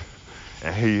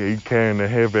 And he carrying the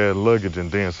heavy ass luggage,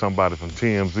 and then somebody from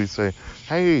TMZ say,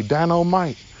 "Hey,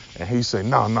 Dynomite," and he say,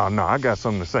 "No, I got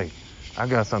something to say.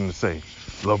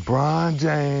 LeBron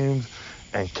James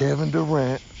and Kevin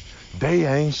Durant, they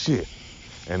ain't shit."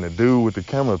 And the dude with the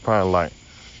camera is probably like,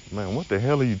 "Man, what the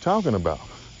hell are you talking about?"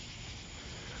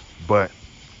 But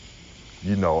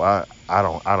I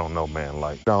don't know, man.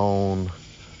 Like, don't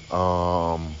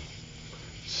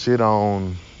shit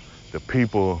on the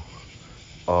people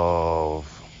of,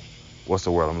 what's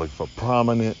the word I'm looking for,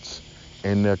 prominence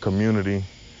in their community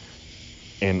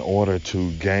in order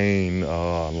to gain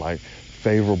like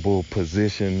favorable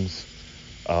positions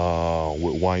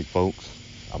with white folks.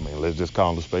 I mean, let's just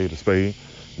call a spade a spade.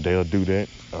 They'll do that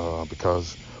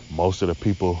because most of the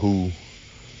people who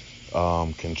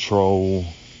control,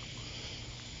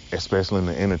 especially in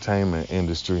the entertainment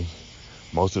industry,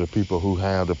 most of the people who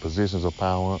have the positions of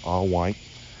power are white.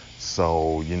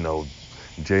 So,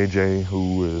 JJ,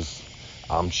 who is,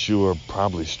 I'm sure,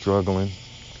 probably struggling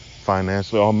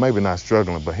financially, or maybe not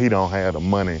struggling, but he don't have the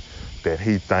money that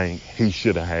he think he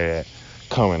should have had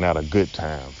coming out of good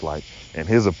times. Like, in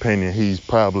his opinion, he's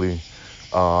probably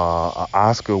an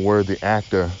Oscar-worthy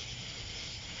actor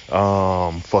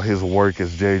for his work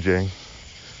as JJ,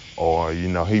 or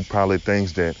he probably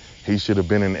thinks that he should have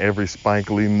been in every Spike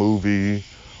Lee movie,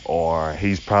 or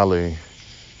he's probably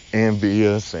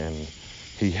envious and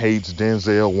he hates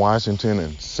Denzel Washington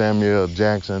and Samuel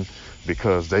Jackson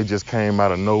because they just came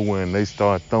out of nowhere and they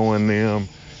start throwing them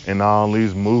in all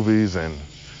these movies. And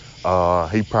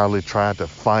he probably tried to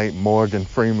fight Morgan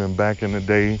Freeman back in the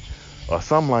day or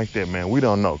something like that, man. We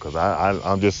don't know, because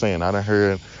I'm just saying, I done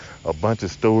heard a bunch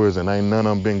of stories and ain't none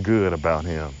of them been good about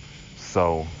him.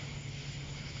 So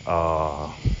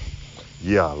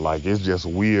yeah, like, it's just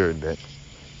weird that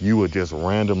you would just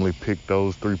randomly pick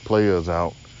those three players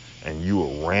out and you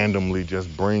would randomly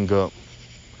just bring up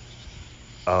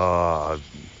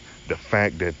the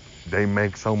fact that they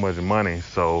make so much money,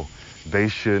 so they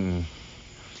shouldn't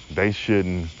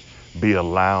be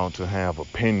allowed to have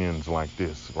opinions like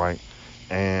this, right?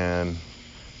 And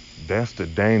that's the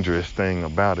dangerous thing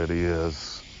about it,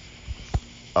 is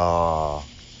the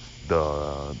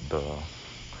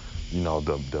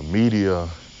media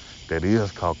that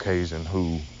is Caucasian,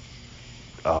 who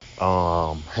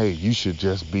hey, you should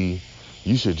just be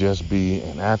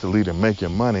an athlete and make your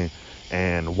money.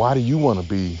 And why do you want to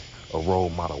be a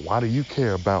role model? Why do you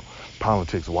care about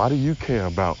politics? Why do you care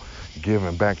about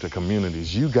giving back to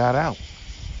communities? You got out,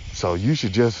 so you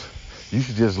should just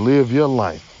live your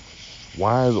life.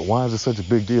 Why is it such a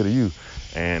big deal to you?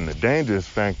 And the dangerous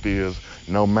fact is,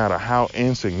 no matter how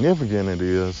insignificant it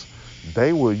is,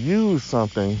 they will use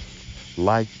something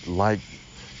like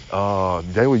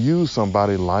they will use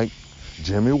somebody like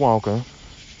Jimmy Walker,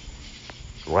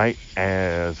 right?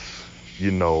 As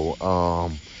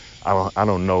I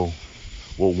don't know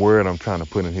what word I'm trying to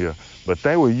put in here, but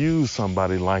they will use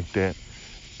somebody like that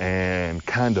and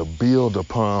kind of build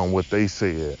upon what they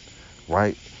said,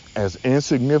 right? As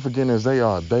insignificant as they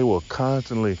are, they will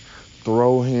constantly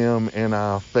throw him in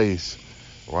our face,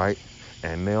 right?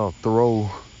 And they'll throw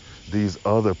these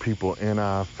other people in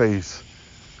our face.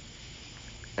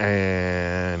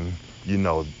 And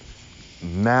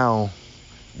now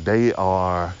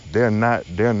they're not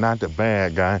the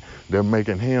bad guy. They're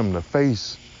making him the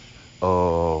face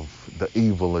of the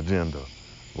evil agenda,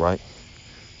 right?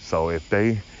 So if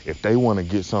they want to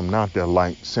get something out there,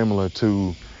 like similar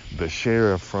to the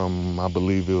sheriff from, I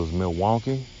believe it was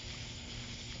Milwaukee,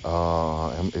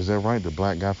 is that right? The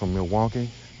black guy from Milwaukee.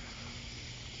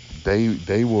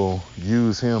 They will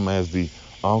use him as the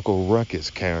Uncle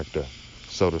Ruckus character,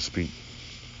 so to speak.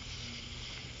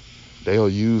 They'll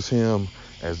use him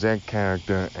as that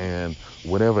character, and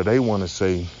whatever they want to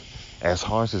say, as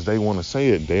harsh as they want to say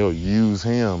it, they'll use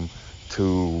him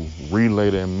to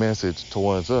relay their message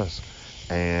towards us.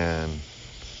 And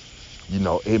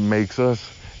it makes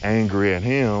us angry at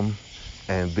him,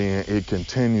 and then it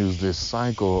continues this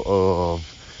cycle of,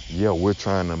 we're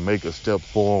trying to make a step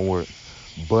forward,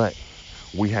 but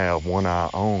we have one of our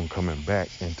own coming back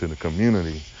into the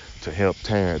community to help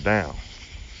tear it down.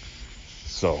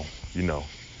 So,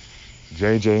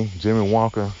 Jimmy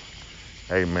Walker,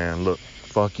 hey man, look,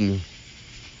 fuck you.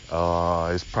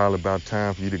 It's probably about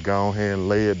time for you to go ahead and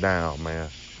lay it down, man.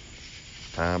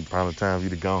 Probably time for you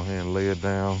to go ahead and lay it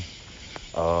down.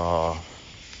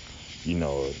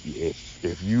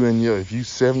 If you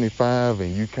 75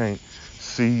 and you can't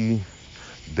see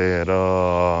that,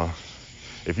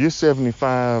 if you're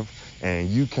 75 and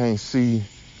you can't see,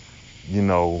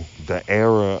 the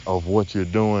error of what you're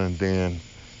doing, then,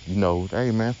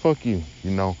 hey man, fuck you.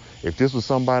 If this was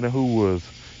somebody who was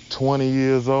 20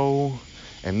 years old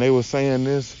and they were saying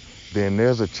this, then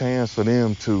there's a chance for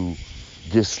them to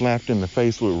get slapped in the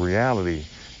face with reality,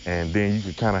 and then you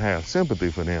could kind of have sympathy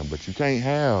for them. But you can't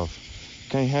have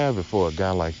it for a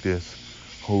guy like this,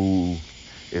 who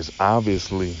is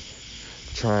obviously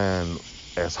trying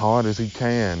as hard as he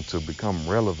can to become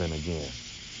relevant again,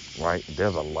 right?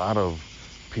 There's a lot of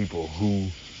people who,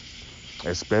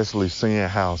 especially seeing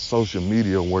how social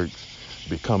media works,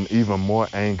 become even more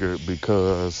angered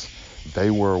because they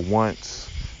were once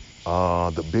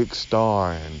the big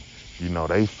star, and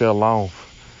they fell off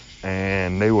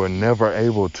and they were never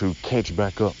able to catch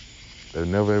back up. They were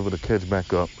never able to catch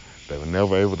back up. They were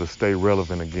never able to stay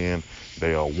relevant again.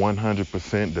 They are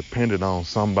 100% dependent on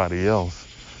somebody else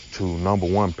to, number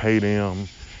one, pay them,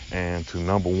 and to,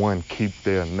 number one, keep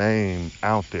their name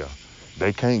out there.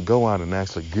 They can't go out and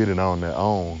actually get it on their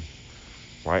own,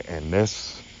 right? And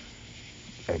that's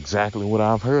exactly what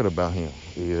I've heard about him,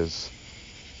 is,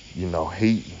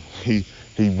 he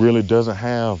really doesn't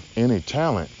have any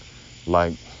talent.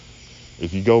 Like,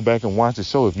 if you go back and watch the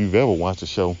show, if you've ever watched the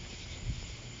show,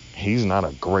 he's not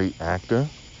a great actor.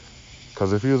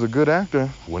 Because if he was a good actor,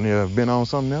 wouldn't he have been on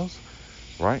something else,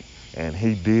 right? and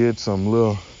he did some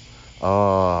little,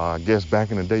 I guess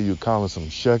back in the day you'd call it some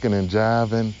shucking and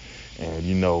jiving, and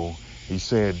he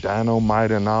said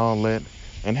Dynomite and all that.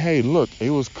 And hey, look, it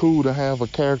was cool to have a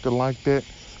character like that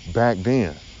back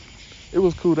then. It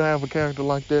was cool to have a character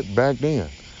like that back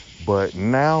then. But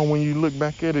now when you look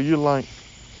back at it, you're like,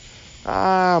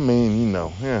 I mean,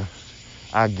 yeah,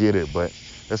 I get it, but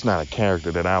that's not a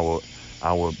character that I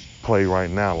would play right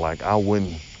now. Like I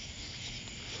wouldn't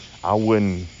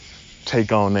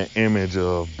take on that image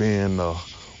of being a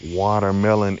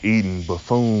watermelon eating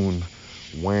buffoon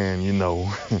when,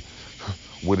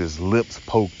 with his lips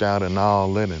poked out and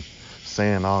all that, and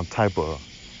saying all type of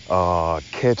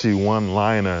catchy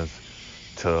one-liners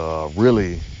to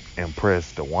really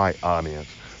impress the white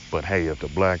audience. But hey, if the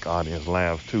black audience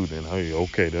laughs too, then hey,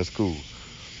 okay, that's cool.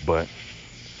 But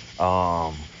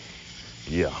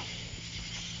yeah,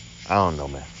 I don't know,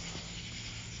 man.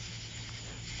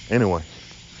 Anyway,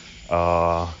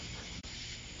 what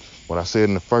I said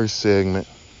in the first segment,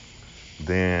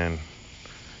 then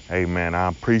hey man, I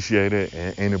appreciate it.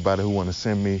 And anybody who want to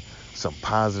send me some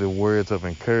positive words of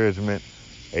encouragement,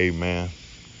 hey man,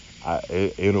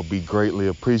 it'll be greatly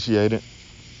appreciated.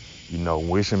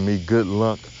 Wishing me good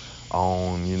luck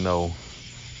on,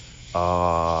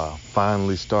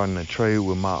 finally starting to trade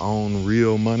with my own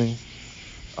real money.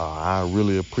 I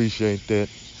really appreciate that,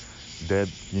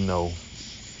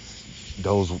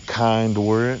 those kind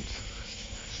words.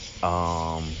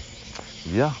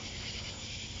 Yeah,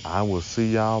 I will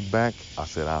see y'all back. I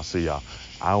said I'll see y'all.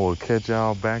 I will catch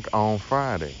y'all back on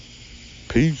Friday.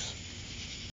 Peace.